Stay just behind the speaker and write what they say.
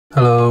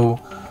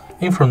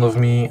In front of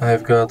me I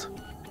have got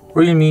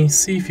Realme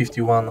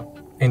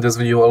C51. In this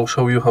video I'll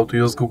show you how to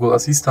use Google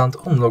Assistant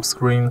on lock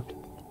screen.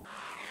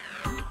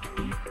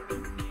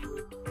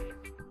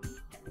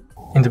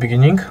 In the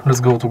beginning, let's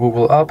go to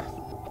Google app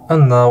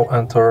and now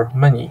enter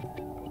menu.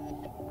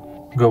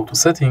 Go to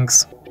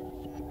Settings,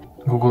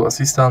 Google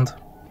Assistant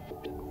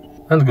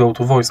and go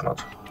to Voice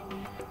Match.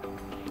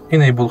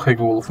 Enable Hey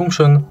Google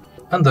function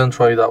and then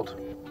try it out.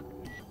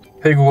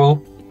 Hey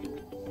Google,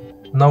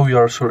 now we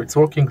are sure it's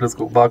working, let's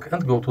go back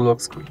and go to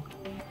lock screen.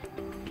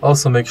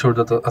 Also make sure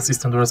that the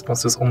assistant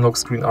responses on lock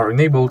screen are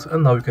enabled,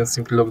 and now you can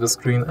simply lock the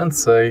screen and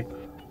say,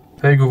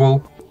 Hey Google,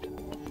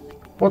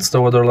 what's the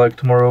weather like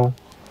tomorrow?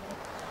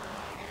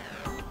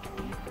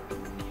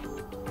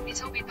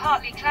 It'll be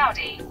partly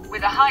cloudy,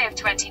 with a high of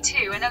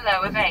 22 and a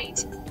low of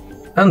 8.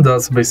 And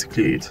that's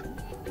basically it.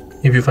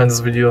 If you find this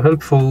video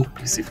helpful,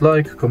 please leave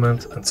like,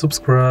 comment and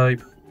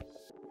subscribe.